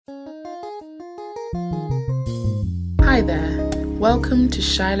Hi there, welcome to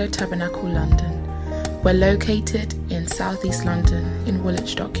Shiloh Tabernacle London. We're located in Southeast London in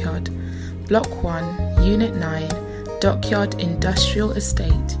Woolwich Dockyard, Block 1, Unit 9, Dockyard Industrial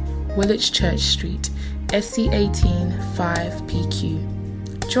Estate, Woolwich Church Street, SC18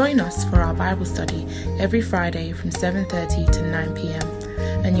 5PQ. Join us for our Bible study every Friday from 7:30 to 9 p.m.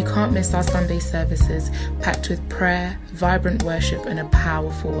 And you can't miss our Sunday services packed with prayer, vibrant worship and a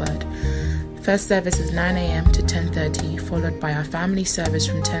powerful word. First service is 9 a.m. to 10:30, followed by our family service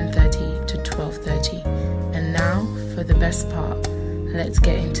from 10:30 to 12:30. And now for the best part, let's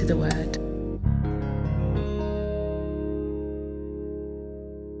get into the word.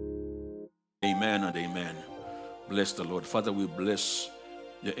 Amen and amen. Bless the Lord. Father, we bless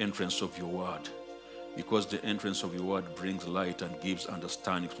the entrance of your word, because the entrance of your word brings light and gives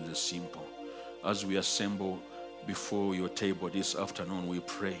understanding to the simple. As we assemble before your table this afternoon, we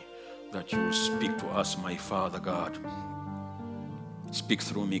pray that you will speak to us, my Father God. Speak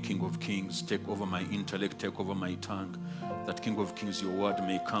through me, King of Kings. Take over my intellect, take over my tongue, that King of Kings, your word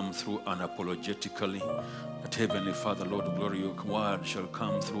may come through unapologetically. That Heavenly Father, Lord of glory, your word shall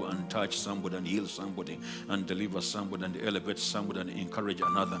come through and touch somebody and heal somebody and deliver somebody and elevate somebody and encourage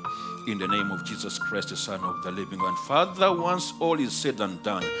another. In the name of Jesus Christ, the Son of the living God. Father, once all is said and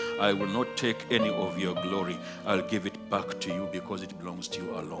done, I will not take any of your glory. I'll give it back to you because it belongs to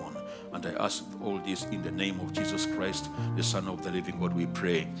you alone. And I ask all this in the name of Jesus Christ, the Son of the living God, we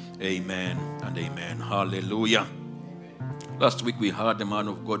pray. Amen and amen. Hallelujah. Last week we heard the man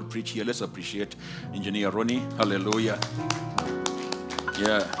of God preach here. Let's appreciate Engineer Ronnie. Hallelujah.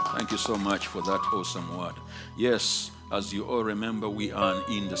 Yeah, thank you so much for that awesome word. Yes, as you all remember, we are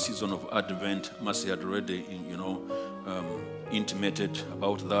in the season of Advent. Mercy had already, intimated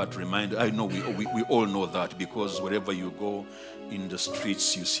about that. I know we all know that, because wherever you go in the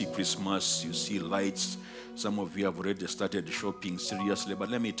streets, you see Christmas, you see lights. Some of you have already started shopping seriously. But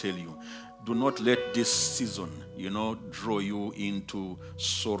let me tell you, do not let this season, draw you into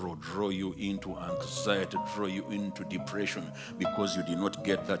sorrow, draw you into anxiety, draw you into depression, because you did not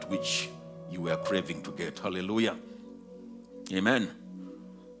get that which you were craving to get. Hallelujah. Amen.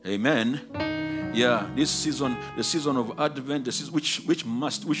 Amen. Yeah, this season, the season of Advent,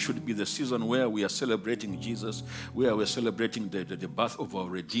 which should be the season where we are celebrating Jesus, where we're celebrating the birth of our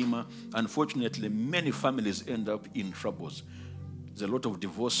Redeemer. Unfortunately, many families end up in troubles. There's a lot of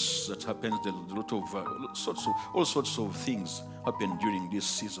divorce that happens. There's a lot of all sorts of things happen during this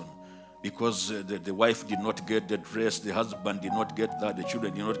season, because the wife did not get the dress, the husband did not get that, the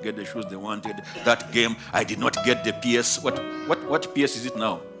children did not get the shoes they wanted, that game, I did not get the PS. What PS is it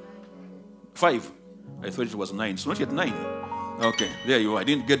now? 5. I thought it was 9. It's not yet 9. Okay, there you are. I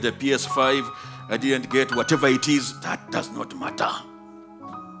didn't get the PS5. I didn't get whatever it is. That does not matter.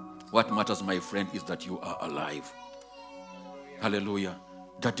 What matters, my friend, is that you are alive. Hallelujah.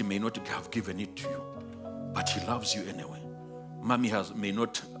 Daddy may not have given it to you, but he loves you anyway. Mommy may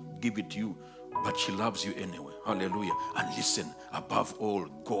not give it to you, but she loves you anyway. Hallelujah. And listen, above all,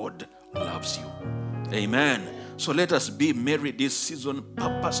 God loves you. Amen. So let us be merry this season.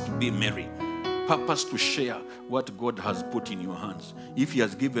 Purpose to be merry. Purpose to share what God has put in your hands. If he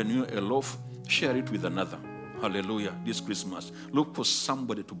has given you a loaf, share it with another. Hallelujah. This Christmas, look for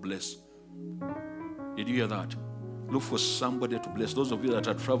somebody to bless. Did you hear that? Look for somebody to bless. Those of you that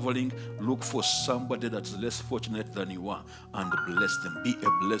are traveling, look for somebody that's less fortunate than you are and bless them. Be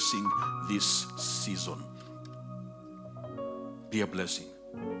a blessing this season. Be a blessing.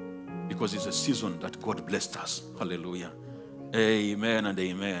 Because it's a season that God blessed us. Hallelujah. Amen and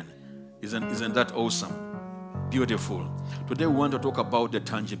amen. Isn't that awesome? Beautiful. Today we want to talk about the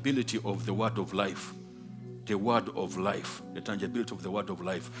tangibility of the word of life. The word of life. The tangibility of the word of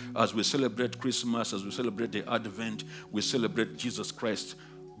life. As we celebrate Christmas, as we celebrate the Advent, we celebrate Jesus Christ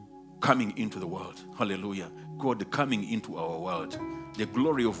coming into the world. Hallelujah. God coming into our world. The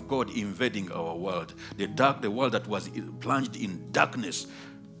glory of God invading our world. The world that was plunged in darkness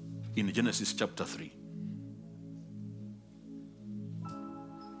in Genesis chapter 3.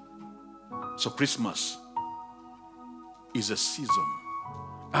 So Christmas is a season.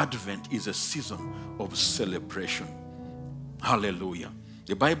 Advent is a season of celebration. Hallelujah.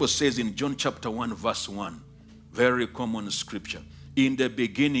 The Bible says in John chapter 1 verse 1, very common scripture, in the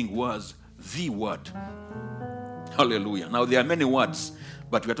beginning was the Word. Hallelujah. Now there are many words,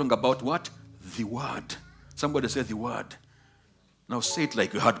 but we're talking about what? The Word. Somebody say the Word. Now say it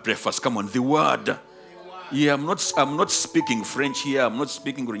like you had breakfast. Come on, the Word. Yeah, I'm not speaking French here. I'm not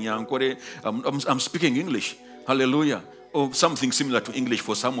speaking Runyankore. I'm speaking English. Hallelujah. Or something similar to English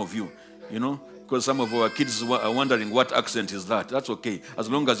for some of you. Because some of our kids are wondering what accent is that. That's okay. As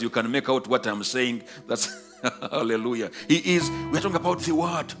long as you can make out what I'm saying, that's hallelujah. We're talking about the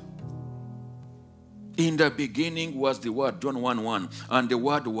Word. In the beginning was the Word, John 1:1, and the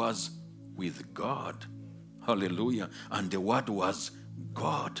Word was with God. Hallelujah. And the Word was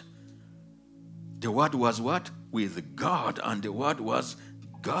God. The Word was what? With God. And the Word was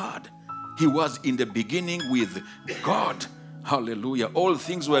God. He was in the beginning with God. Hallelujah. All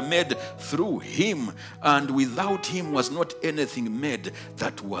things were made through him, and without him was not anything made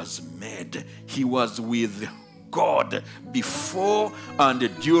that was made. He was with God before and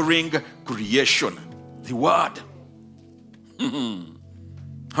during creation. The Word.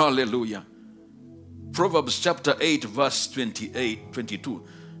 Hallelujah. Proverbs chapter 8 verse 22.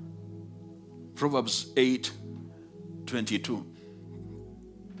 Proverbs 8:22.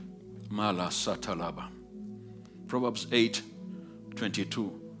 Mala satalaba. Proverbs 8:22.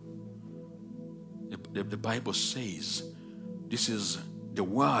 The Bible says, this is the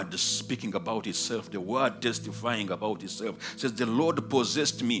Word speaking about itself, the Word testifying about itself. It says, the Lord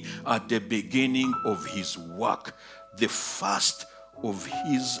possessed me at the beginning of his work, the first of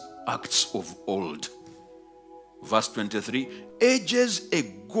his acts of old. Verse 23, ages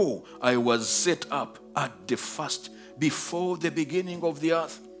ago I was set up at the first, before the beginning of the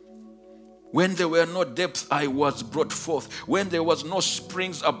earth. When there were no depths, I was brought forth. When there was no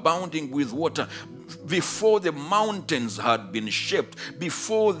springs abounding with water, before the mountains had been shaped,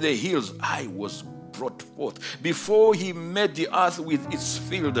 before the hills, I was brought forth. Before he made the earth with its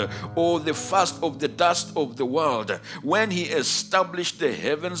field, or the first of the dust of the world, when he established the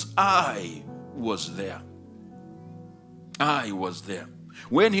heavens, I was there. I was there.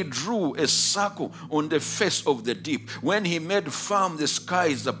 When he drew a circle on the face of the deep, when he made firm the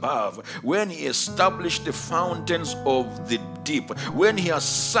skies above, when he established the fountains of the deep, when he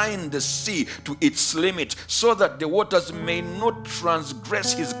assigned the sea to its limit so that the waters may not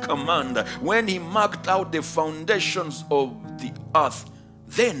transgress his command, when he marked out the foundations of the earth,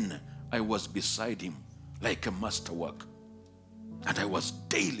 then I was beside him like a masterwork, and I was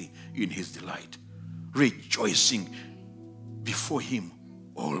daily in his delight, rejoicing before him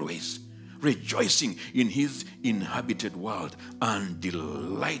always, rejoicing in his inhabited world and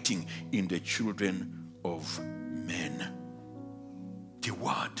delighting in the children of men. The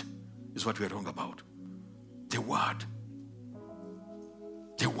Word is what we are talking about. The Word.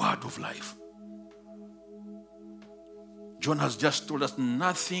 The Word of life. John has just told us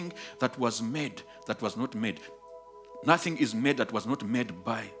nothing that was made that was not made. Nothing is made that was not made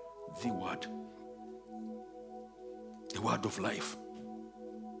by the Word. The Word of life.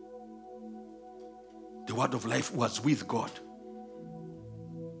 The Word of life was with God.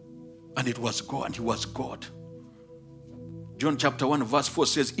 And it was God, and he was God. John chapter 1 verse 4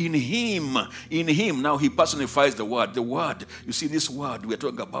 says, in him, now he personifies the Word. The Word, you see, this Word we're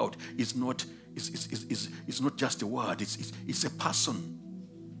talking about is not just a word, it's a person.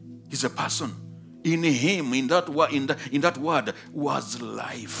 He's a person. In him, in that word was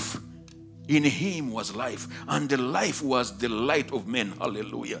life. In him was life, and the life was the light of men.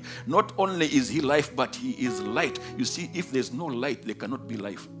 Hallelujah. Not only is he life, but he is light. You see, if there's no light, there cannot be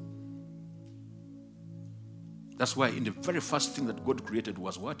life. That's why in the very first thing that God created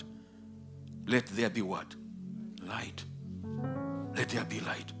was what? Let there be what? Light. Let there be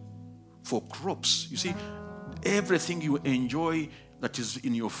light. For crops, you see, everything you enjoy that is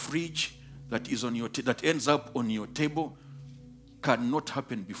in your fridge, that is on your that ends up on your table, cannot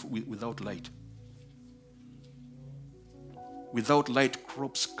happen without light. Without light,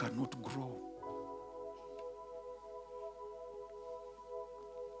 crops cannot grow.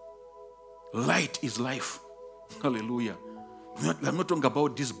 Light is life. Hallelujah. I'm not talking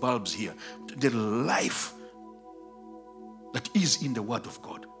about these bulbs here. The life that is in the Word of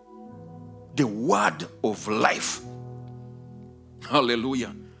God. The Word of life.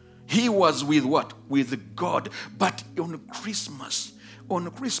 Hallelujah. He was with what? With God. But on Christmas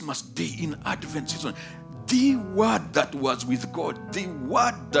Day in Advent season, the Word that was with God, the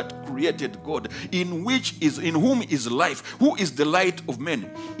Word that created God, in whom is life, who is the light of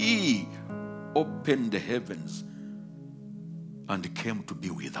men, he opened the heavens and came to be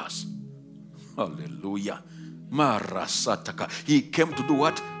with us. Hallelujah. Marasataka. He came to do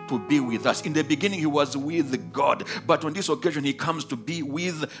what? To be with us. In the beginning, he was with God, but on this occasion, he comes to be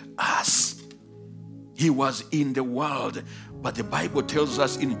with us. He was in the world, but the Bible tells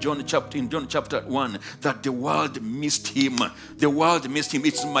us in John chapter 1 that the world missed him. The world missed him.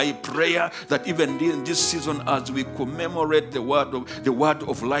 It's my prayer that even in this season, as we commemorate the word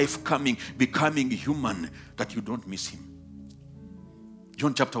of life becoming human, that you don't miss him.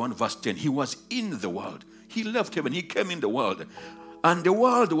 John chapter 1 verse 10. He was in the world. He left heaven. He came in the world. And the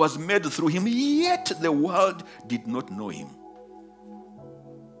world was made through him, yet the world did not know him.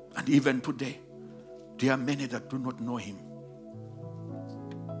 And even today, there are many that do not know him.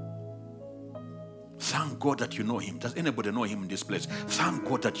 Thank God that you know him. Does anybody know him in this place? Thank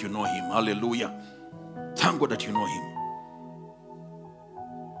God that you know him. Hallelujah. Thank God that you know him.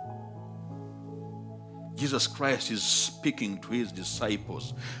 Jesus Christ is speaking to his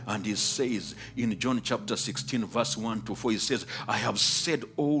disciples, and he says in John chapter 16 verse 1 to 4, he says, I have said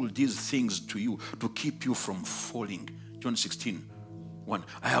all these things to you to keep you from falling. John 16, 1.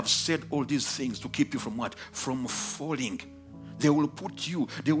 I have said all these things to keep you from what? From falling. They will put you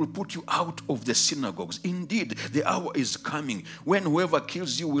out of the synagogues. Indeed, the hour is coming when whoever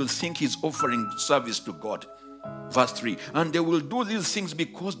kills you will think he's offering service to God. Verse 3, and they will do these things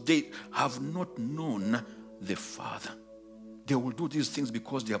because they have not known the Father. They will do these things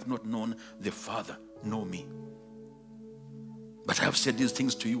because they have not known the Father, know me. But I have said these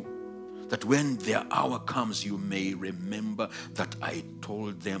things to you, that when their hour comes, you may remember that I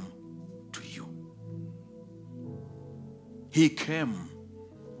told them to you. He came.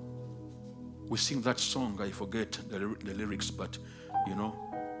 We sing that song, I forget the lyrics, but you know,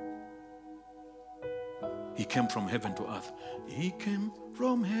 he came from heaven to earth. He came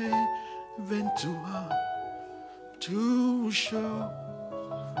from heaven to earth to show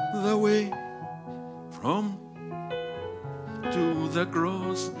the way from to the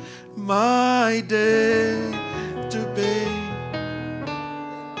cross, my day to pay.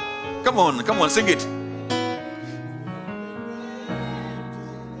 Come on, sing it.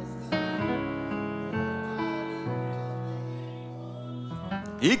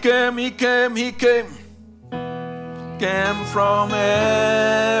 He came from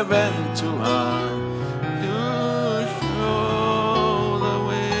heaven to earth to show the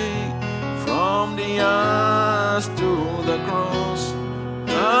way from the earth to the cross,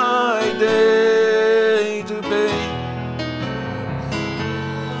 my day to pay,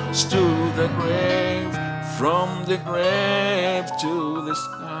 to the grave, from the grave to the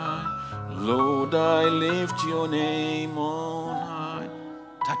sky. Lord, I lift your name on high.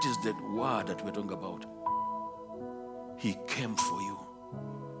 That is the word that we're talking about. He came for you.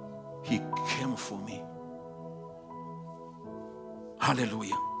 He came for me.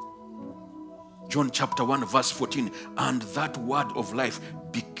 Hallelujah. John chapter 1 verse 14. And that word of life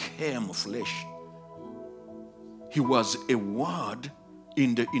became flesh. He was a word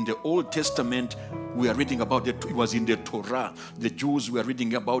in the Old Testament. We are reading about it. It was in the Torah. The Jews were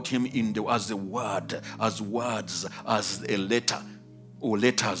reading about him as a word, as words, as a letter or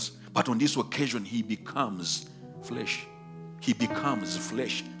letters. But on this occasion, he becomes flesh. He becomes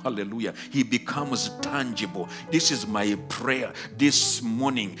flesh. Hallelujah. He becomes tangible. This is my prayer this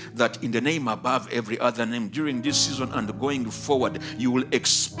morning, that in the name above every other name, during this season and going forward, you will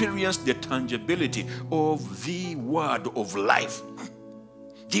experience the tangibility of the word of life.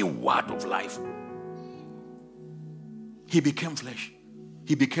 The word of life. He became flesh.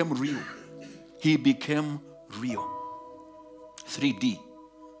 He became real. He became real. 3D.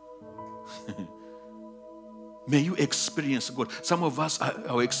 May you experience God. Some of us,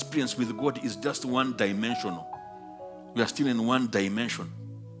 our experience with God is just one dimensional. We are still in one dimension.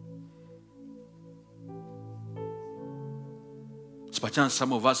 Perchance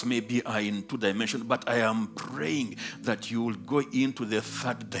some of us maybe are in 2 dimensions, but I am praying that you will go into the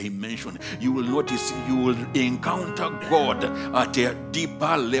 3rd dimension. You will notice, you will encounter God at a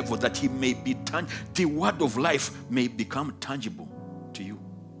deeper level, that he may be the word of life may become tangible to you.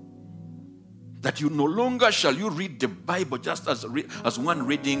 That you no longer shall you read the Bible just as one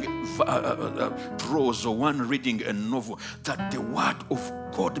reading prose or one reading a novel. That the word of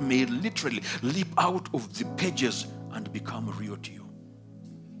God may literally leap out of the pages and become real to you.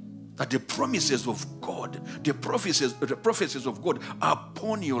 That the promises of God, the prophecies of God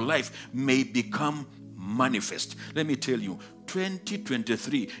upon your life may become manifest. Let me tell you,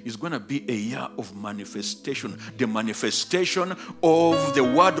 2023 is going to be a year of manifestation. The manifestation of the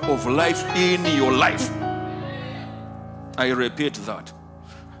word of life in your life. I repeat that.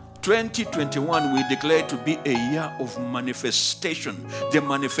 2021 we declare to be a year of manifestation. The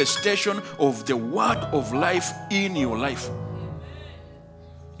manifestation of the word of life in your life.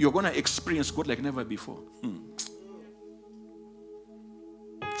 You're going to experience God like never before.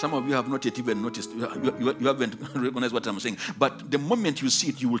 Some of you have not yet even noticed. You haven't recognized what I'm saying. But the moment you see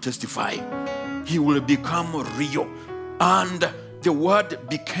it, you will testify. He will become real. And the word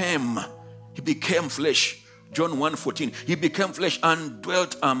became flesh. John 1:14. He became flesh and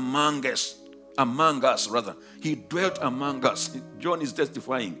dwelt among us. Among us, rather. He dwelt among us. John is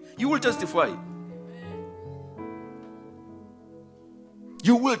testifying. You will testify.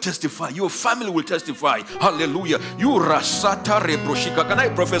 You will testify. Your family will testify. Hallelujah. You rasata rebroshika. Can I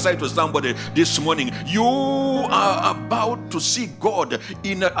prophesy to somebody this morning? You are about to see God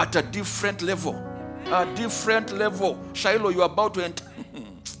at a different level. A different level. Shiloh, you are about to enter.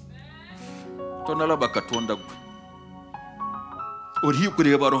 Tonalaba katonda gwe. Uri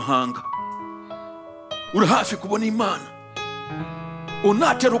kureba rohanga. Uri hafi kubona Imana.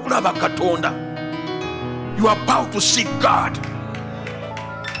 Unatera okulaba katonda. You are about to see God.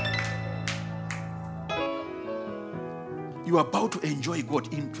 You are about to enjoy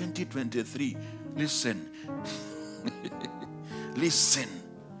God in 2023. Listen. Listen.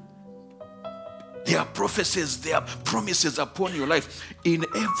 There are prophecies, there are promises upon your life. In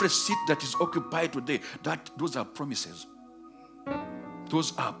every seat that is occupied today, those are promises.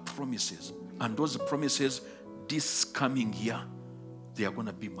 Those are promises. And those promises, this coming year, they are going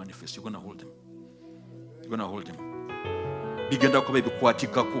to be manifest. You're going to hold them. You're going to hold them. Bigenda kuba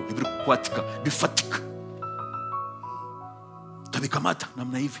bikwatikako, bikwatika, bifatika. Tabikamata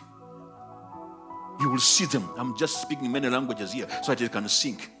namna hivi. You will see them. I'm just speaking many languages here so that you can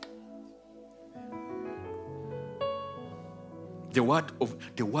sink. The word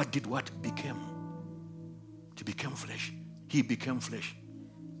did what? Became. He became flesh. He became flesh.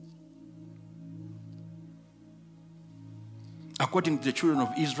 According to the children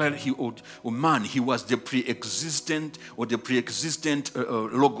of Israel, he was the pre-existent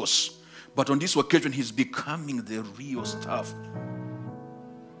logos. But on this occasion, he's becoming the real stuff.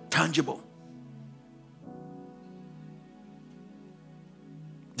 Tangible.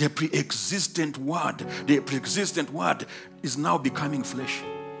 The pre-existent word is now becoming flesh.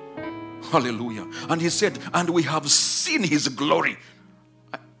 Hallelujah. And he said, and we have seen his glory.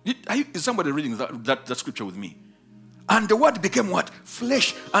 Is somebody reading that scripture with me? And the word became what?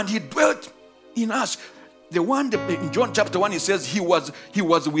 Flesh. And he dwelt in us. The one in John chapter 1, he says he was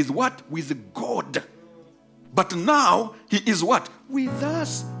with what? With God. But now he is what? With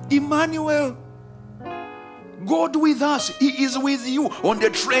us. Emmanuel. God with us. He is with you. On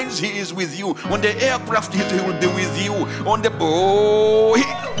the trains, he is with you. On the aircraft, he will be with you. On the boat,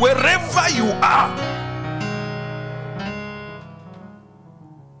 wherever you are.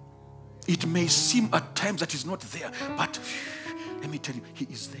 It may seem at times that he's not there, but let me tell you, he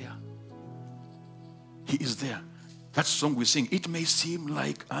is there. He is there. That song we sing, it may seem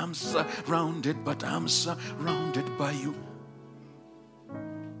like I'm surrounded, but I'm surrounded by you.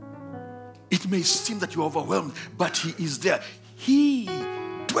 It may seem that you're overwhelmed, but he is there. He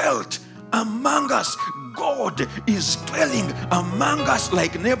dwelt among us. God is dwelling among us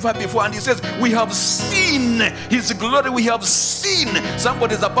like never before. And he says, we have seen his glory. We have seen.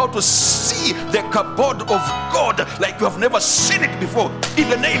 Somebody is about to see the kabod of God like you have never seen it before. In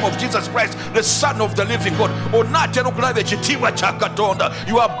the name of Jesus Christ, the Son of the living God.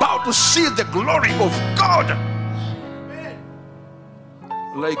 You are about to see the glory of God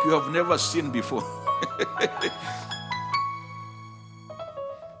like you have never seen before.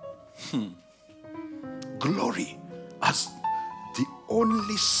 Glory as the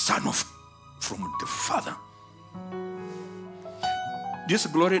only son from the Father. This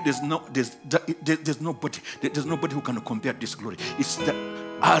glory, there's nobody who can compare this glory. It's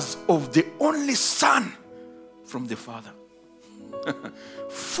as of the only Son from the Father.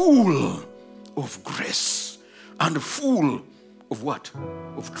 Full of grace and full of what?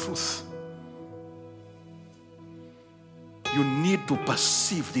 Of truth. You need to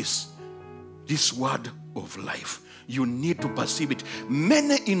perceive this word of life. You need to perceive it.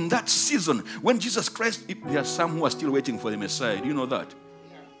 Many in that season, when Jesus Christ, there are some who are still waiting for the Messiah. Do you know that?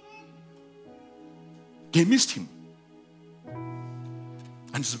 They missed him.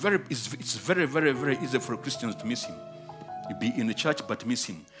 And it's very, very easy for Christians to miss him. You be in the church but miss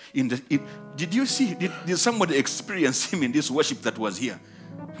him. Did you see, did somebody experience him in this worship that was here?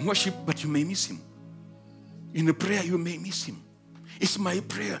 Worship, but you may miss him. In the prayer, you may miss him. It's my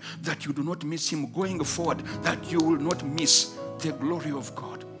prayer that you do not miss him going forward, that you will not miss the glory of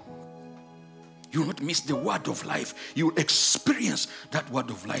God. You will not miss the word of life. You will experience that word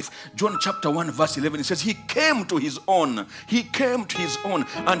of life. John chapter 1 verse 11, it says, he came to his own. He came to his own,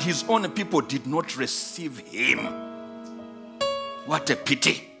 and his own people did not receive him. What a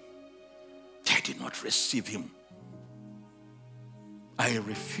pity. They did not receive him. I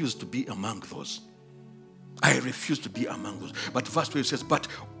refuse to be among those. I refuse to be among those. But verse 12 says, but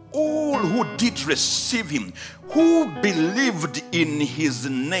all who did receive him, who believed in his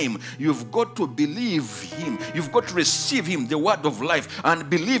name. You've got to believe him. You've got to receive him, the word of life, and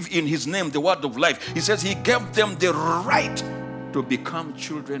believe in his name, the word of life. He says he gave them the right to become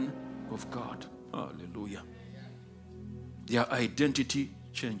children of God. Hallelujah. Their identity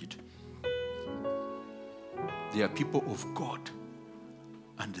changed. They are people of God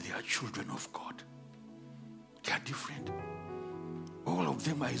and they are children of God. They are different. All of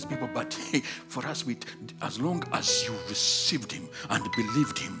them are his people, but for us, as long as you received him and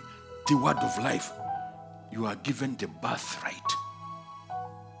believed him, the word of life, you are given the birthright.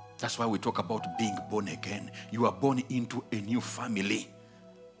 That's why we talk about being born again. You are born into a new family.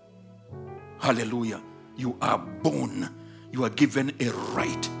 Hallelujah. You are born. You are given a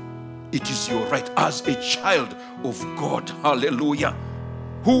right. It is your right as a child of God. Hallelujah.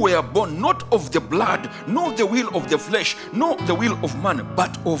 Who were born not of the blood, nor the will of the flesh, nor the will of man,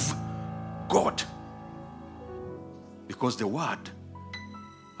 but of God. Because the word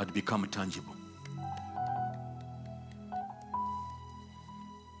had become tangible.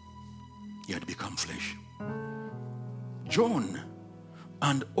 He had become flesh. John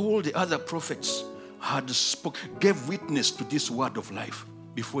and all the other prophets gave witness to this word of life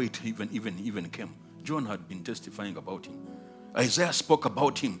before it even came. John had been testifying about him. Isaiah spoke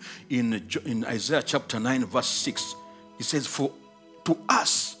about him in Isaiah chapter 9 verse 6. He says, for to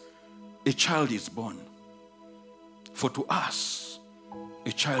us a child is born. For to us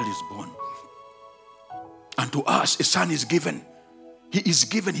a child is born. And to us a son is given. He is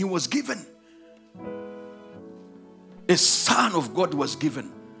given, he was given. A son of God was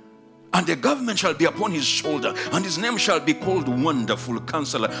given. And the government shall be upon his shoulder, and his name shall be called Wonderful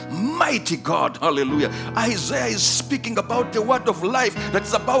Counselor, Mighty God. Hallelujah. Isaiah is speaking about the word of life that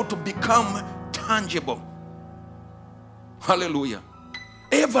is about to become tangible. Hallelujah.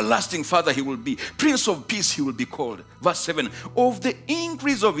 Everlasting Father he will be. Prince of Peace he will be called. Verse 7. Of the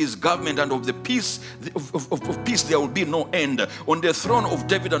increase of his government and of the peace of peace there will be no end. On the throne of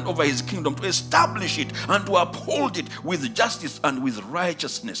David and over his kingdom, to establish it and to uphold it with justice and with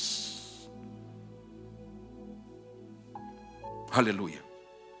righteousness. Hallelujah.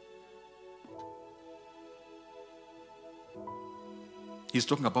 He's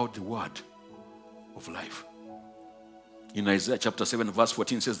talking about the word of life. In Isaiah chapter 7 verse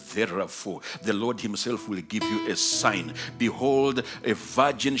 14 says, therefore the Lord himself will give you a sign. Behold, a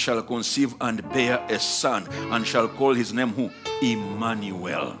virgin shall conceive and bear a son, and shall call his name who?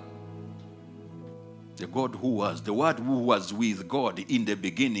 Emmanuel. The God who was, the word who was with God in the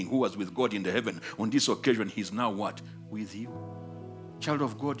beginning, who was with God in the heaven. On this occasion, he's now what? With you. Child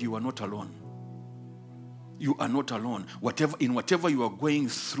of God, you are not alone. You are not alone. Whatever you are going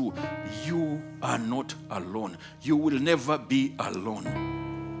through, you are not alone. You will never be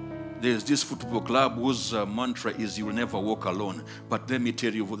alone. There's this football club whose mantra is you will never walk alone. But let me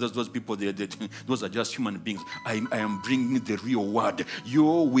tell you, for those people, those are just human beings. I am bringing the real word. You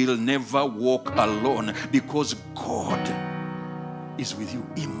will never walk alone because God is with you.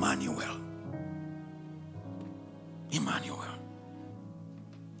 Emmanuel. Emmanuel.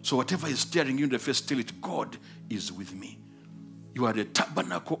 So whatever is staring you in the face, tell it, God is with me. You are the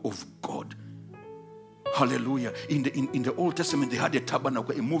tabernacle of God. Hallelujah. In the Old Testament, they had a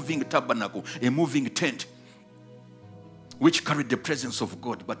tabernacle, a moving tabernacle, a moving tent, which carried the presence of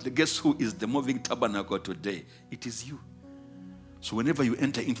God. But guess who is the moving tabernacle today? It is you. So whenever you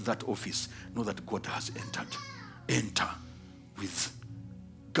enter into that office, know that God has entered. Enter with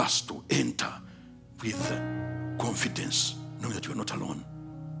gusto. Enter with confidence, knowing that you are not alone.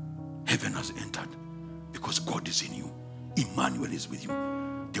 Heaven has entered because God is in you. Emmanuel is with you.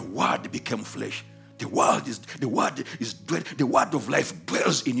 The word became flesh. The word of life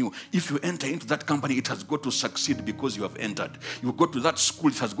dwells in you. If you enter into that company, it has got to succeed because you have entered. You go to that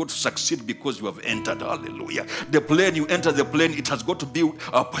school, it has got to succeed because you have entered. Hallelujah. The plane, you enter the plane, it has got to be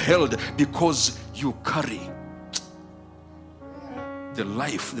upheld because you carry the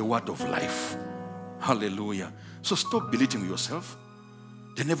life, the word of life. Hallelujah. So stop belittling yourself.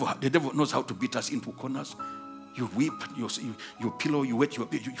 The devil knows how to beat us into corners. You weep, you pillow, you wet,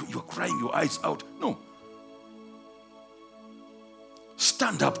 you're crying your eyes out. No.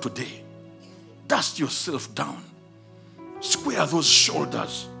 Stand up today. Dust yourself down. Square those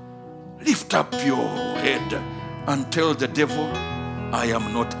shoulders. Lift up your head and tell the devil, I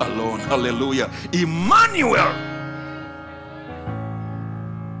am not alone. Hallelujah. Emmanuel.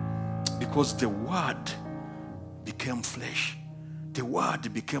 Because the word became flesh. The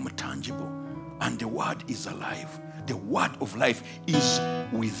word became tangible, and the word is alive. The word of life is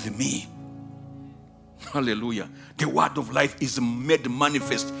with me. Hallelujah. The word of life is made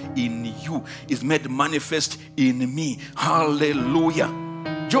manifest in you, is made manifest in me. Hallelujah.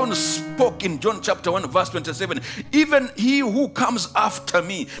 John spoke in John chapter 1 verse 27. Even he who comes after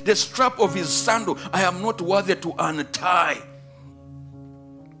me, the strap of his sandal, I am not worthy to untie.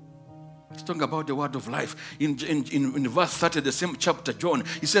 He's talking about the word of life. In verse 30, the same chapter, John,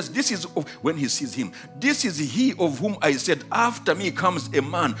 he says, this is, when he sees him, this is he of whom I said, after me comes a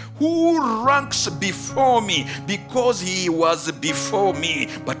man who ranks before me, because he was before me.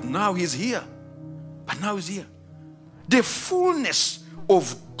 But now he's here. The fullness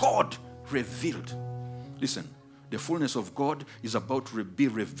of God revealed. Listen. The fullness of God is about to be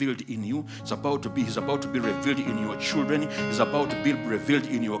revealed in you. He's about to be revealed in your children. He's about to be revealed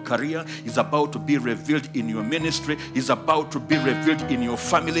in your career. He's about to be revealed in your ministry. He's about to be revealed in your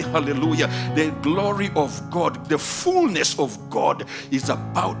family. Hallelujah. The glory of God, the fullness of God is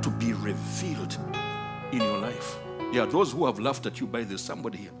about to be revealed in your life. There are those who have laughed at you. By this,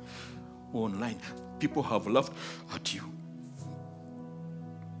 somebody here online, people have laughed at you.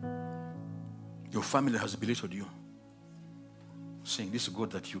 Your family has belittled you, saying, this God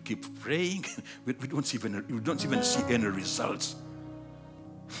that you keep praying, we don't even see any results.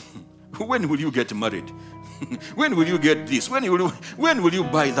 When will you get married? When will you get this? When will you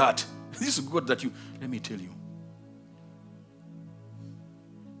buy that? This God that you, let me tell you,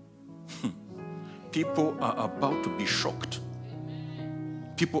 people are about to be shocked.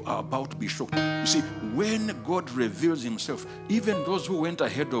 People are about to be shocked. You see, when God reveals himself, even those who went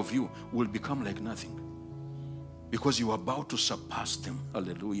ahead of you will become like nothing, because you are about to surpass them.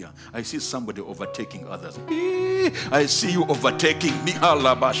 Hallelujah. I see somebody overtaking others. I see you overtaking me.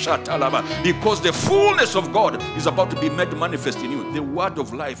 Because the fullness of God is about to be made manifest in you. The word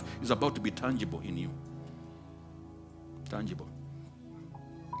of life is about to be tangible in you. Tangible.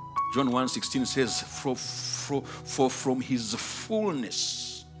 John 1:16 says, for from his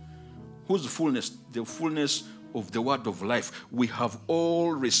fullness, whose fullness? The fullness of the word of life. We have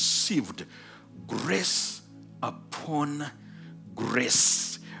all received grace upon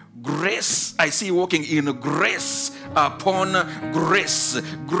grace. Grace, I see you walking in grace upon grace.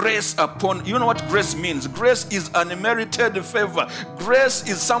 Grace upon, you know what grace means? Grace is unmerited favor. Grace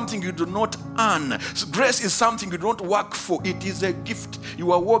is something you do not earn. Grace is something you don't work for. It is a gift.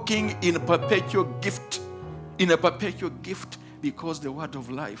 You are walking in a perpetual gift. In a perpetual gift, because the word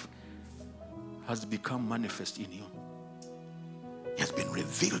of life has become manifest in you. It has been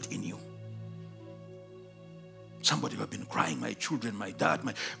revealed in you. Somebody who have been crying, my children, my dad,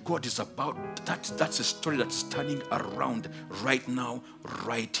 my God is about that. That's a story that's turning around right now,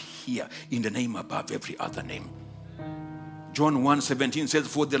 right here, in the name above every other name. John 1:17 says,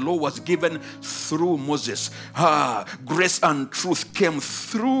 for the law was given through Moses. Grace and truth came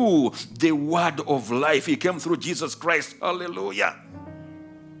through the word of life. It came through Jesus Christ. Hallelujah.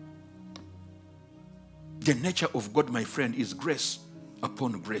 The nature of God, my friend, is grace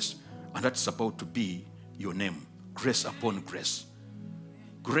upon grace. And that's about to be your name. Grace upon grace.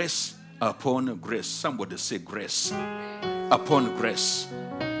 Grace upon grace. Somebody say grace upon grace.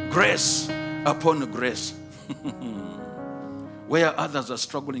 Grace upon grace. Where others are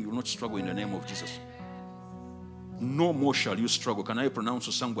struggling, you will not struggle in the name of Jesus. No more shall you struggle. Can I pronounce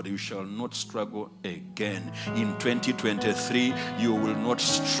to somebody, you shall not struggle again. In 2023, you will not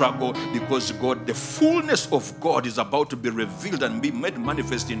struggle, because God, the fullness of God is about to be revealed and be made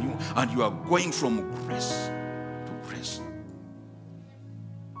manifest in you, and you are going from grace to grace.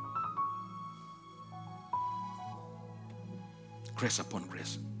 Grace upon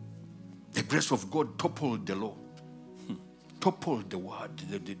grace. The grace of God toppled the law. Toppled the word,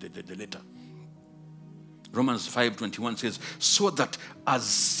 the letter. Romans 5:21 says, so that as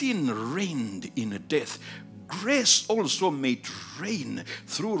sin reigned in death, grace also might reign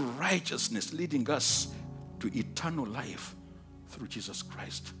through righteousness, leading us to eternal life through Jesus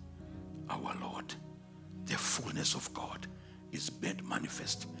Christ our Lord. The fullness of God is made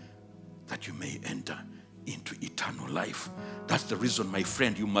manifest, that you may enter into eternal life. That's the reason, my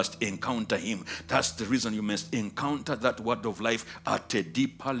friend, you must encounter him. That's the reason you must encounter that word of life at a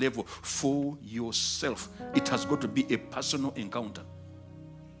deeper level for yourself. It has got to be a personal encounter.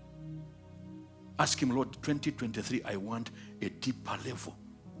 Ask him, Lord, 2023, I want a deeper level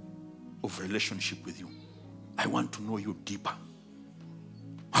of relationship with you. I want to know you deeper.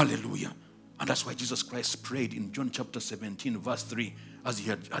 Hallelujah. And that's why Jesus Christ prayed in John chapter 17, verse 3, as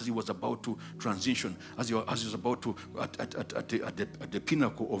he was about to transition, as he was about to, at the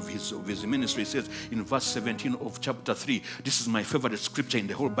pinnacle of his ministry. He says in verse 17 of chapter 3, this is my favorite scripture in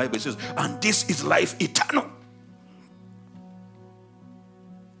the whole Bible. It says, and this is life eternal.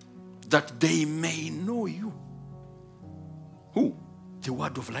 that they may know you. Who? The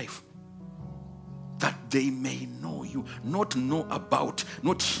word of life. That they may know you. Not know about,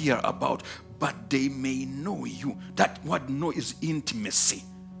 not hear about, but they may know you. That word know is intimacy.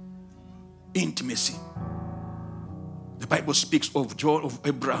 Intimacy. The Bible speaks of John, of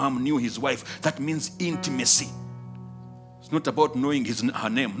Abraham knew his wife. That means intimacy. It's not about knowing her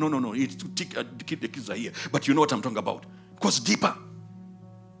name. No. It's to keep the kids are here. But you know what I'm talking about. Because deeper.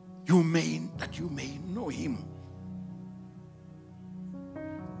 That you may know him.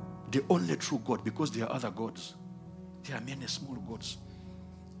 The only true God, because there are other gods. There are many small gods.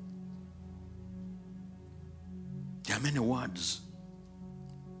 There are many words.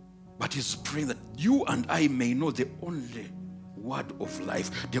 But he's praying that you and I may know the only word of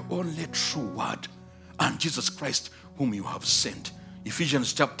life, the only true word, and Jesus Christ whom you have sent.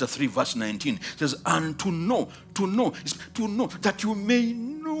 Ephesians chapter 3 verse 19 says, and to know that you may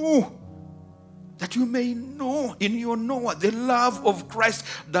know in your knower the love of Christ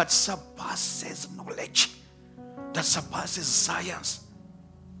that surpasses knowledge, that surpasses science.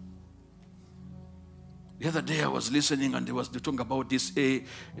 The other day I was listening and they talking about this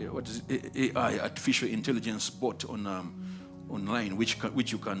AI, artificial intelligence bot online,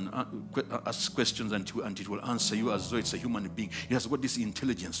 which you can ask questions and it will answer you as though it's a human being. It has got this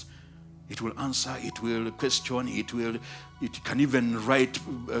intelligence. It will answer, it will question, it can even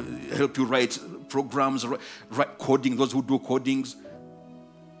help you write programs, write coding, those who do codings.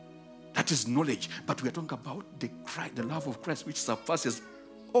 That is knowledge. But we are talking about the love of Christ, which surpasses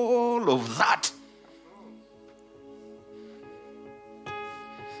all of that.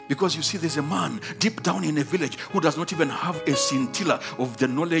 Because you see, there's a man deep down in a village who does not even have a scintilla of the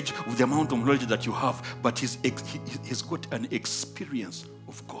knowledge, of the amount of knowledge that you have, but he's got an experience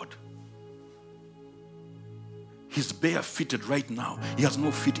of God. He's barefooted right now. He has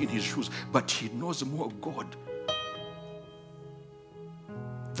no feet in his shoes, but he knows more of God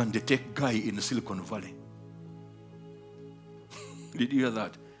than the tech guy in Silicon Valley. Did you hear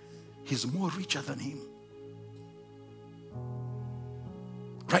that? He's more richer than him.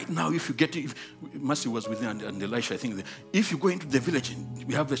 Right now, if Mercy was with me and Elisha, I think, if you go into the village,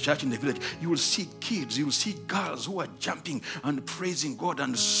 we have a church in the village, you will see kids, you will see girls who are jumping and praising God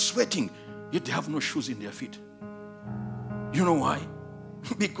and sweating, yet they have no shoes in their feet. You know why?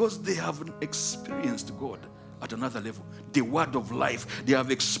 Because they have experienced God at another level. The word of life. They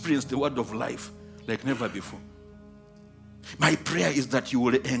have experienced the word of life like never before. My prayer is that you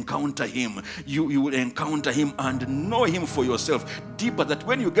will encounter him. You will encounter him and know him for yourself deeper, that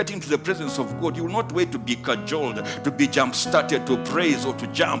when you get into the presence of God, you will not wait to be cajoled, to be jump-started, to praise or to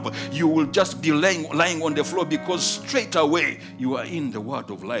jump. You will just be lying on the floor, because straight away you are in the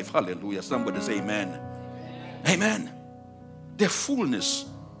word of life. Hallelujah. Somebody say amen. Amen. The fullness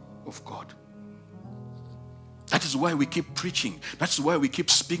of God. That is why we keep preaching. That's why we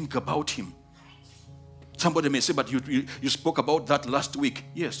keep speaking about him. Somebody may say, but you spoke about that last week.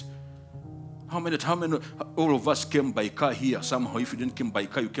 Yes. How many, all of us came by car here? Somehow, if you didn't come by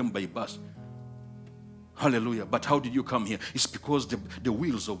car, you came by bus. Hallelujah. But how did you come here? It's because the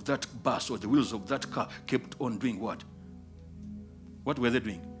wheels of that bus or the wheels of that car kept on doing what? What were they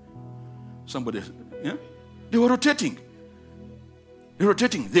doing? Somebody, yeah? They were rotating. They're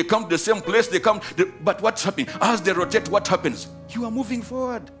rotating. They come to the same place. But what's happening? As they rotate, what happens? You are moving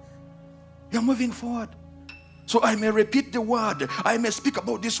forward. You're moving forward. So I may repeat the word. I may speak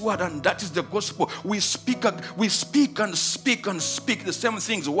about this word, and that is the gospel. We speak and speak the same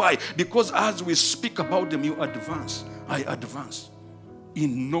things. Why? Because as we speak about them, you advance. I advance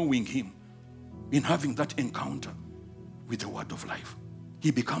in knowing him, in having that encounter with the word of life. He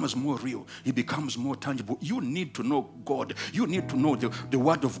becomes more real. He becomes more tangible. You need to know God. You need to know the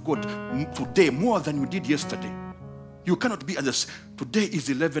word of God today more than you did yesterday. You cannot be today is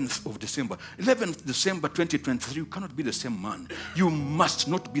 11th of December. 11th December 2023, you cannot be the same man. You must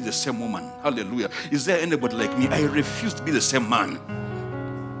not be the same woman. Hallelujah. Is there anybody like me? I refuse to be the same man.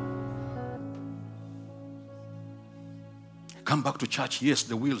 Come back to church. Yes,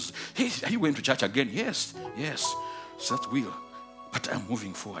 the wheels. Hey, are you going to church again? Yes. It's that wheel. But I'm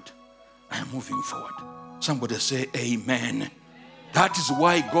moving forward. I am moving forward. Somebody say amen. That is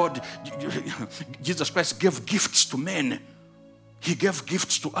why Jesus Christ gave gifts to men. He gave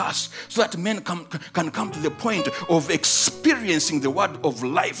gifts to us so that men can come to the point of experiencing the word of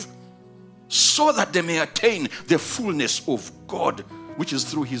life, so that they may attain the fullness of God, which is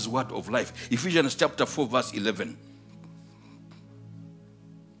through his word of life. Ephesians chapter 4 verse 11.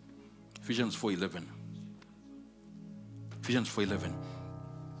 Ephesians 4:11. Ephesians 4:11.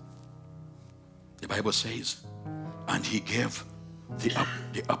 The Bible says, and he gave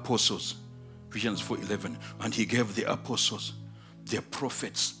the apostles. Ephesians 4:11. And he gave the apostles, the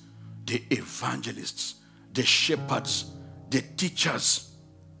prophets, the evangelists, the shepherds, the teachers.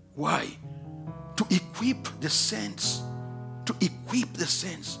 Why? To equip the saints. To equip the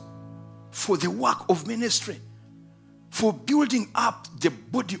saints for the work of ministry. For building up the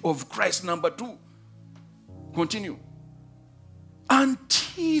body of Christ. Number 2. Continue.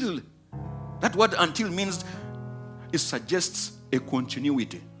 Until. That word until means it suggests a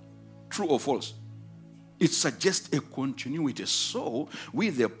continuity. True or false? It suggests a continuity. So, we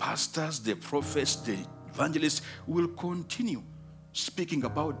the pastors, the prophets, the evangelists will continue speaking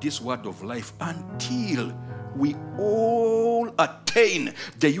about this word of life until we all attain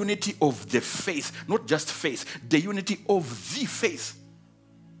the unity of the faith. Not just faith, the unity of the faith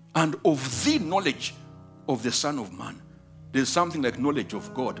and of the knowledge of the Son of Man. There's something like knowledge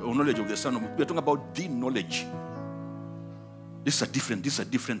of God or knowledge of the Son of Man. We're talking about the knowledge. This is a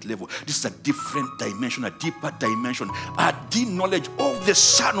different level. This is a different dimension, a deeper dimension. At the knowledge of the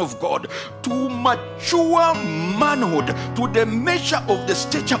Son of God, to mature manhood, to the measure of the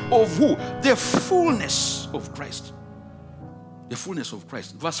stature of who? The fullness of Christ. The fullness of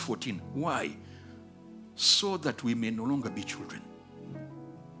Christ. Verse 14. Why? So that we may no longer be children.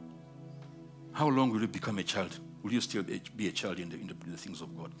 How long will you become a child? Will you still be a child in the things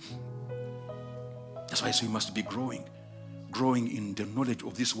of God? That's why I say you must be growing in the knowledge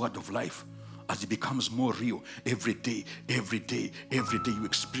of this word of life as it becomes more real every day you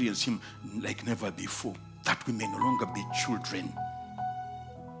experience him like never before, that we may no longer be children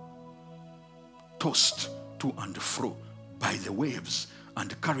tossed to and fro by the waves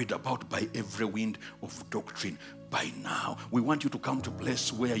and carried about by every wind of doctrine. By now, we want you to come to a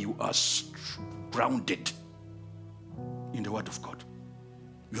place where you are grounded in the word of God.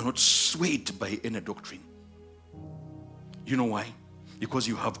 You are not swayed by any doctrine. You know why? Because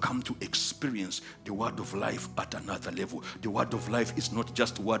you have come to experience the word of life at another level. The word of life is not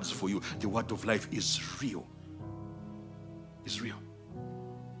just words for you. The word of life is real. It's real.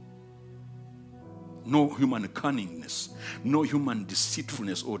 No human cunningness, no human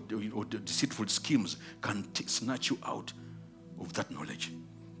deceitfulness or deceitful schemes can snatch you out of that knowledge.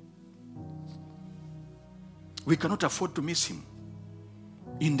 We cannot afford to miss him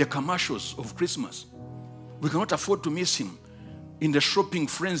in the commercials of Christmas. We cannot afford to miss him in the shopping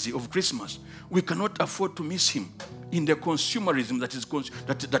frenzy of Christmas. We cannot afford to miss him in the consumerism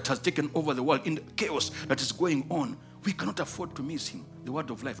that has taken over the world, in the chaos that is going on. We cannot afford to miss him, the word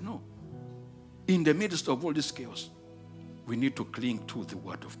of life. No. In the midst of all this chaos, we need to cling to the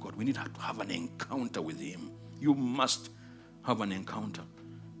word of God. We need to have an encounter with him. You must have an encounter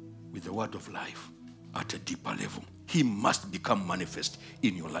with the word of life at a deeper level. He must become manifest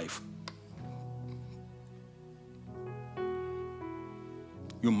in your life.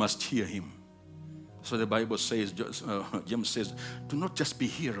 You must hear him. So the Bible says, James says, do not just be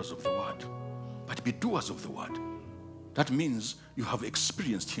hearers of the word, but be doers of the word. That means you have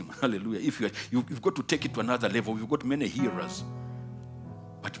experienced him. Hallelujah. If you've got to take it to another level. You've got many hearers,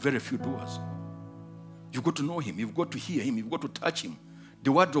 but very few doers. You've got to know him. You've got to hear him. You've got to touch him.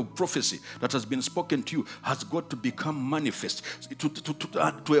 The word of prophecy that has been spoken to you has got to become manifest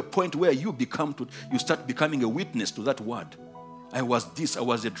to a point where you start becoming a witness to that word. I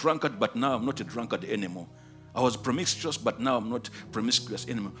was a drunkard, but now I'm not a drunkard anymore. I was promiscuous, but now I'm not promiscuous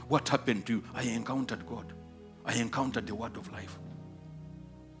anymore. What happened to you? I encountered God. I encountered the word of life.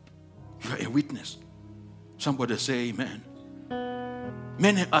 You are a witness. Somebody say amen.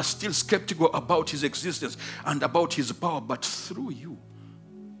 Many are still skeptical about his existence and about his power, but through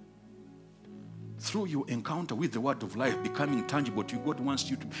your encounter with the word of life becoming tangible to you, God wants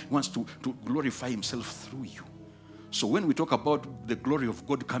to glorify himself through you. So when we talk about the glory of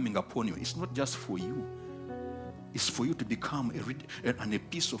God coming upon you, it's not just for you. It's for you to become an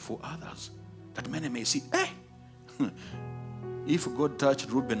epistle for others, that many may see, if God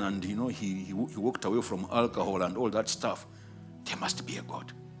touched Reuben and he walked away from alcohol and all that stuff, there must be a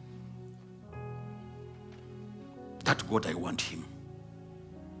God. That God, I want him.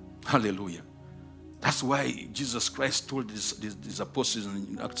 Hallelujah. That's why Jesus Christ told these apostles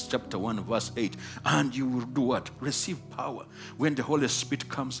in Acts chapter 1 verse 8, and you will do what? Receive power. When the Holy Spirit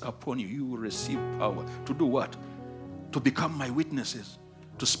comes upon you, you will receive power. To do what? To become my witnesses.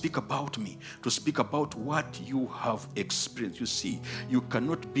 To speak about me. To speak about what you have experienced. You see, you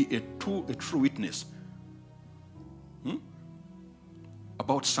cannot be a true witness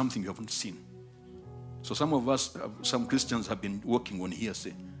about something you haven't seen. So some of us, some Christians have been working on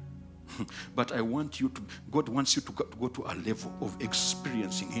hearsay. But God wants you to go to a level of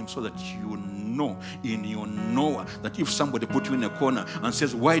experiencing him so that you know in your knower that if somebody put you in a corner and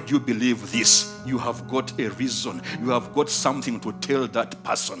says, why do you believe this? You have got a reason. You have got something to tell that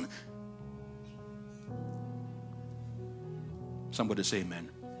person. Somebody say amen.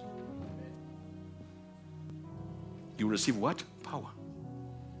 You receive what? Power.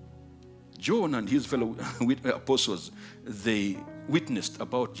 John and his fellow apostles, they witnessed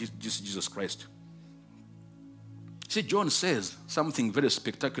about Jesus Christ. See, John says something very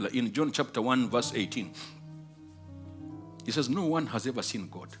spectacular in John chapter 1, verse 18. He says, no one has ever seen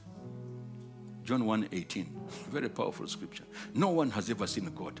God. John 1:18, very powerful scripture. No one has ever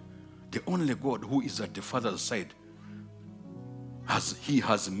seen God. The only God who is at the Father's side, he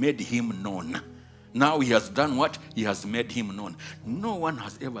has made him known. Now he has done what? He has made him known. No one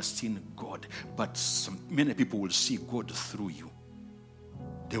has ever seen God, but many people will see God through you.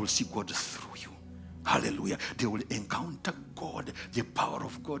 They will see God through you. Hallelujah. They will encounter God, the power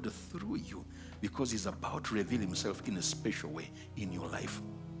of God through you, because he's about to reveal himself in a special way in your life.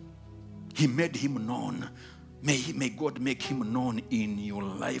 He made him known. May God make him known in your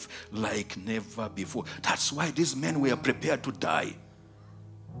life like never before. That's why these men were prepared to die.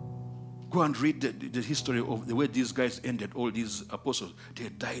 Go and read the history of the way these guys ended, all these apostles. They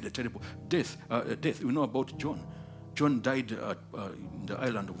died a terrible death. We know about John. John died in the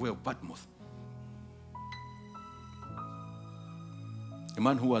island of Patmos. A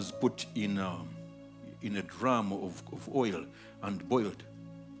man who was put in a drum of oil and boiled.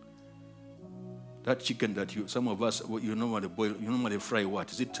 That chicken that some of us, you normally boil, you normally fry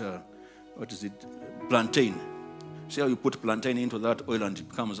what? Is it plantain? See how you put plantain into that oil and it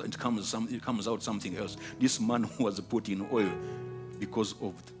comes out something else. This man was put in oil because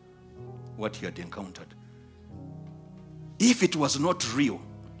of what he had encountered. If it was not real,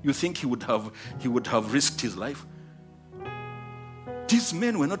 you think he would have risked his life? These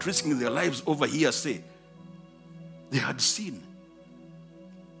men were not risking their lives over hearsay. They had seen.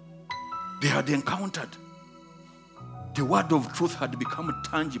 They had encountered. The word of truth had become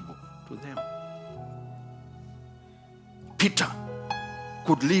tangible to them. Peter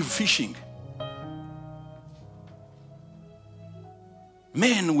could leave fishing.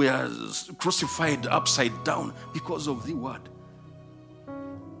 Men were crucified upside down because of the word.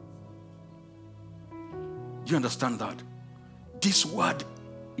 Do you understand that? This word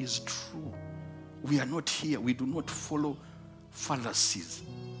is true. We are not here. We do not follow fallacies.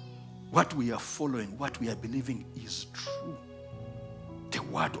 What we are following, what we are believing is true. The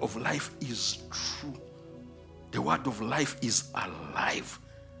word of life is true. The word of life is alive.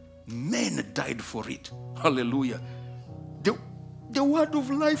 Men died for it. Hallelujah. The word of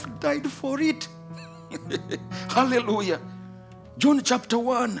life died for it. Hallelujah. John chapter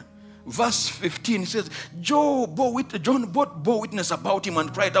 1, verse 15 says, John bore witness about him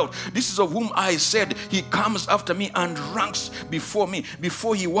and cried out, this is of whom I said, he comes after me and ranks before me.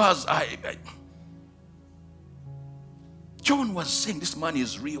 Before he was, John was saying, this man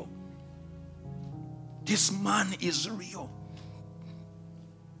is real. This man is real.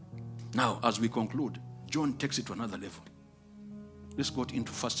 Now, as we conclude, John takes it to another level. Let's go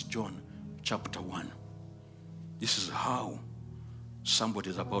into 1 John chapter 1. This is how somebody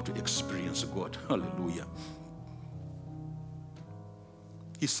is about to experience God. Hallelujah.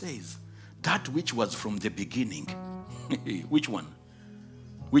 He says, that which was from the beginning. Which one?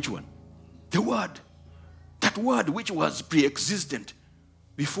 Which one? The Word. That Word which was pre-existent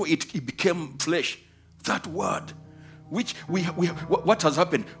before it became flesh. That Word, which what has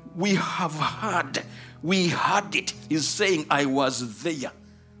happened? We have heard. We heard it. He's saying, I was there.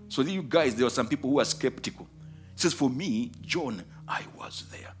 So you guys, there were some people who are skeptical. He says, for me, John, I was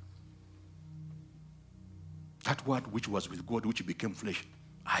there. That Word which was with God, which became flesh,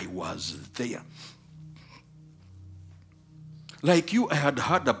 I was there. Like you, I had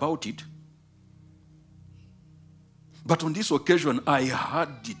heard about it. But on this occasion, I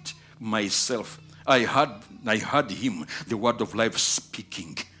heard it myself. I heard him, the word of life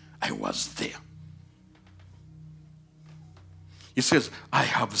speaking. I was there. He says, I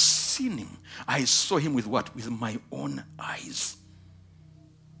have seen him. I saw him with what? With my own eyes.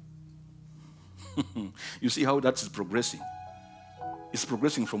 You see how that is progressing? It's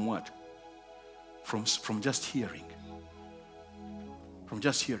progressing from what? From just hearing. From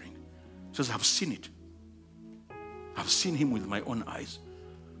just hearing. He says, I've seen it. I've seen him with my own eyes.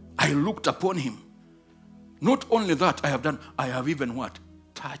 I looked upon him. Not only that, I have even what?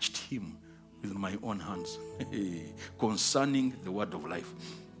 Touched him with my own hands. Concerning the word of life.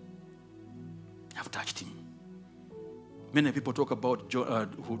 I've touched him. Many people talk about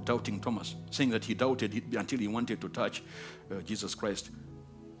doubting Thomas, saying that he doubted it until he wanted to touch Jesus Christ.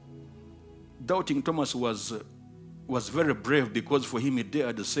 Doubting Thomas was very brave, because for him he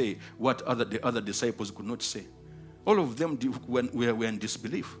dared to say what the other disciples could not say. All of them were in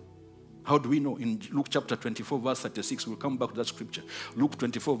disbelief. How do we know? In Luke chapter 24, verse 36, we'll come back to that scripture. Luke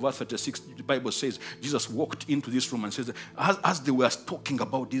 24, verse 36, the Bible says, Jesus walked into this room and says, as they were talking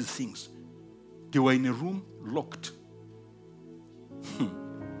about these things, they were in a room locked.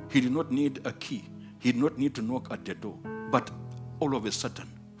 He did not need a key. He did not need to knock at the door. But all of a sudden,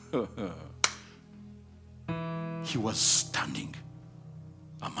 he was standing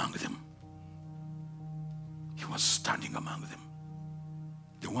among them. He was standing among them.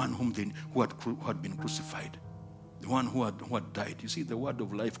 The one who had been crucified. The one who had died. You see, the word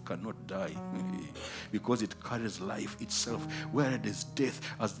of life cannot die because it carries life itself. Where there's death,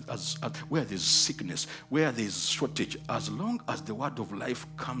 where there's sickness, where there's shortage, as long as the word of life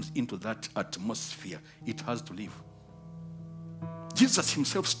comes into that atmosphere, it has to live. Jesus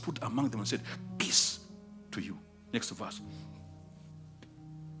himself stood among them and said, peace to you. Next verse.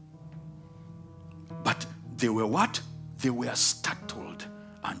 But they were what? They were startled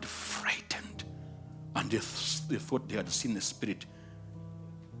and frightened. And they thought they had seen a spirit.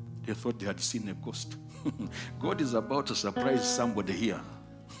 They thought they had seen a ghost. God is about to surprise somebody here.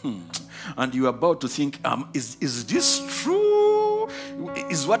 And you're about to think, is this true?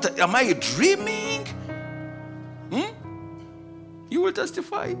 Am I dreaming? You will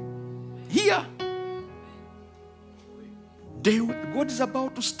testify. Here. God is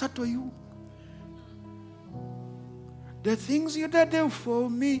about to startle you. The things you did for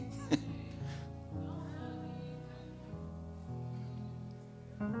me.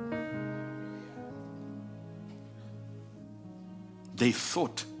 They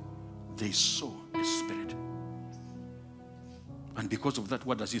thought they saw a spirit. And because of that,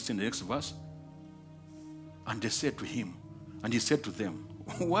 what does he say in the next verse? And they said to him, and he said to them,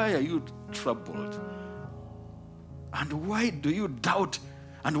 why are you troubled? And why do you doubt?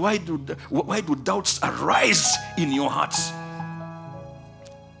 And why do doubts arise in your hearts?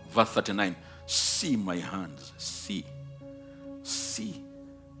 Verse 39, see my hands, see.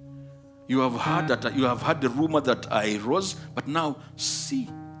 You have heard the rumor that I rose, but now see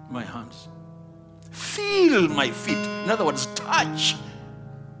my hands. Feel my feet. In other words, touch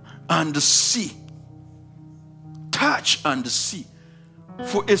and see. Touch and see.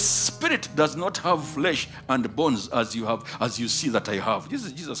 For a spirit does not have flesh and bones as you see that I have. This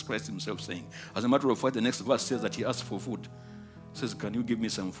is Jesus Christ himself saying. As a matter of fact, the next verse says that he asked for food. He says, can you give me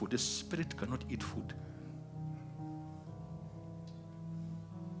some food? The spirit cannot eat food.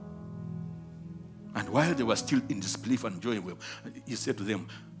 And while they were still in disbelief and joy, he said to them,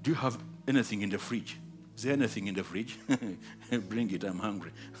 do you have anything in the fridge? Is there anything in the fridge? Bring it, I'm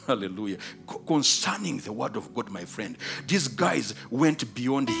hungry. Hallelujah. Concerning the word of God, my friend, these guys went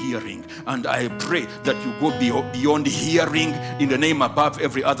beyond hearing. And I pray that you go beyond hearing in the name above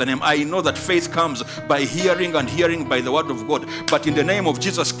every other name. I know that faith comes by hearing and hearing by the word of God. But in the name of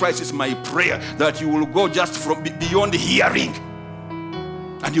Jesus Christ is my prayer that you will go just from beyond hearing.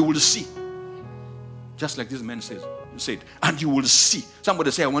 And you will see. Just like this man said, and you will see. Somebody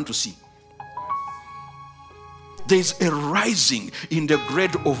say, I want to see. There's a rising in the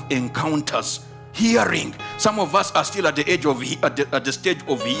grade of encounters. Hearing. Some of us are still at the stage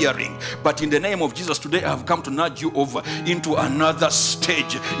of hearing. But in the name of Jesus, today I have come to nudge you over into another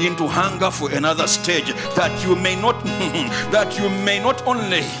stage, into hunger for another stage, that you may not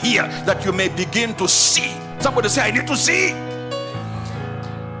only hear, that you may begin to see. Somebody say, I need to see.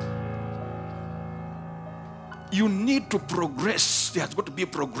 You need to progress. There's got to be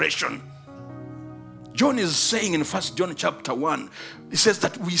progression. John is saying in 1 John chapter 1, he says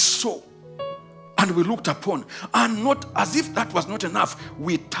that we saw and we looked upon, and not as if that was not enough,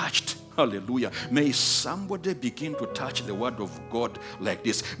 we touched. Hallelujah. May somebody begin to touch the word of God like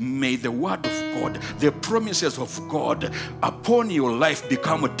this. May the word of God, the promises of God upon your life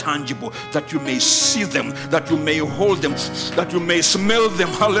become tangible, that you may see them, that you may hold them, that you may smell them.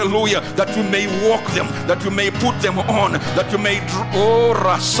 Hallelujah. That you may walk them, that you may put them on, that you may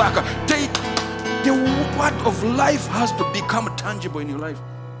rasaka. The word of life has to become tangible in your life.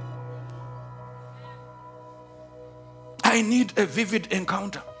 I need a vivid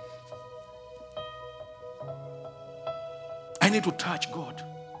encounter. I need to touch God.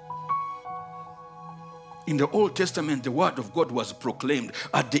 In the Old Testament, the word of God was proclaimed.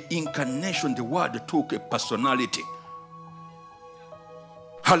 At the incarnation, the word took a personality.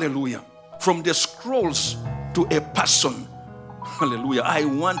 Hallelujah. From the scrolls to a person. Hallelujah. I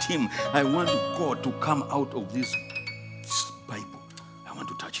want God to come out of this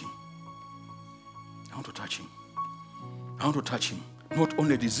I want to touch him. Not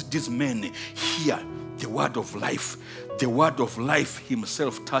only does this man hear the word of life, the word of life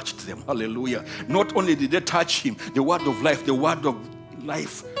himself touched them. Hallelujah. Not only did they touch him, the word of life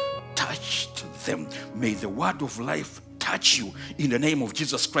touched them. May the word of life touch you in the name of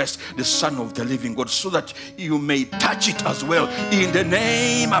Jesus Christ, the Son of the living God, so that you may touch it as well in the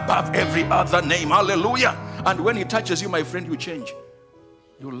name above every other name. Hallelujah. And when he touches you, my friend, you change.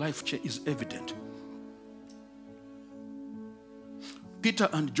 Your life is evident. Peter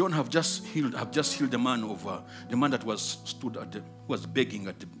and John have just healed the man that was begging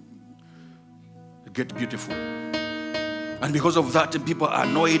at the Get Beautiful. And because of that, people are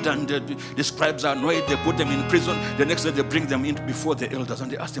annoyed, and the scribes are annoyed. They put them in prison. The next day they bring them in before the elders,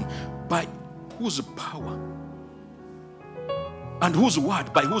 and they ask them, by whose power and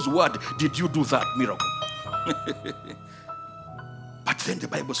by whose word did you do that miracle? But then the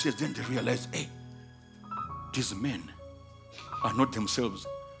Bible says, then they realize, hey, these men are not themselves.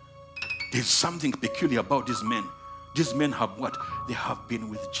 There's something peculiar about these men. These men have what? They have been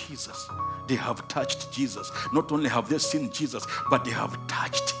with Jesus. They have touched Jesus. Not only have they seen Jesus, but they have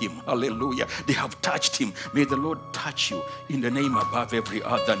touched him. Hallelujah. They have touched him. May the Lord touch you in the name above every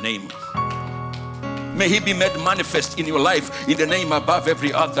other name. May he be made manifest in your life in the name above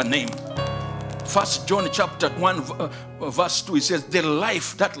every other name. 1 John chapter 1 verse 2, it says,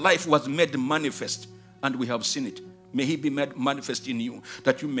 that life was made manifest, and we have seen it. May he be made manifest in you,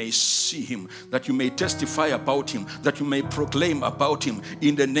 that you may see him, that you may testify about him, that you may proclaim about him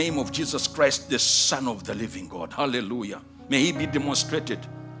in the name of Jesus Christ, the Son of the living God. Hallelujah. May he be demonstrated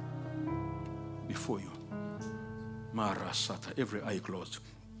before you. Marasata, every eye closed.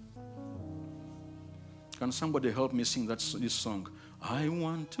 Can somebody help me sing this song? I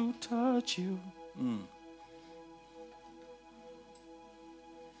want to touch you.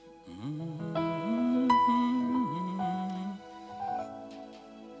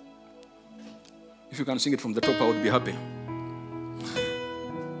 If you can sing it from the top, I would be happy.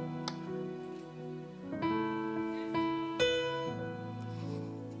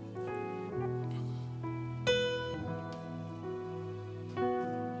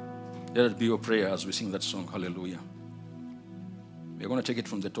 Let it be your prayer as we sing that song. Hallelujah. We're going to take it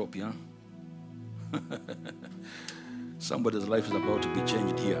from the top, yeah? Somebody's life is about to be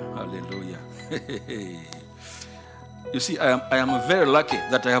changed here. Hallelujah. You see, I am very lucky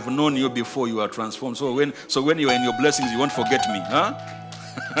that I have known you before you are transformed. So when you are in your blessings, you won't forget me, huh?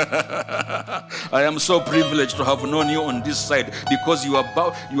 I am so privileged to have known you on this side, because you are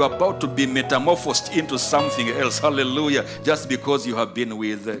about to be metamorphosed into something else. Hallelujah. Just because you have been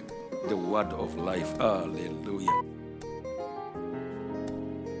with the word of life. Hallelujah.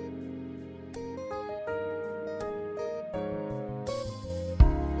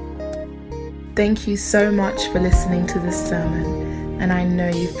 Thank you so much for listening to this sermon, and I know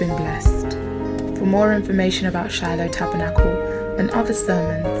you've been blessed. For more information about Shiloh Tabernacle and other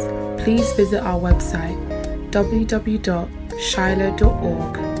sermons, please visit our website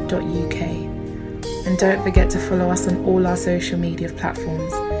www.shiloh.org.uk. And don't forget to follow us on all our social media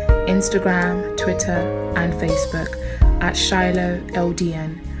platforms, Instagram, Twitter and Facebook at Shiloh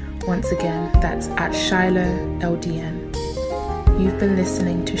LDN. Once again, that's at Shiloh LDN. You've been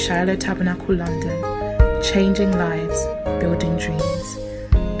listening to Shiloh Tabernacle London, changing lives, building dreams.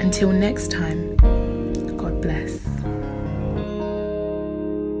 Until next time, God bless.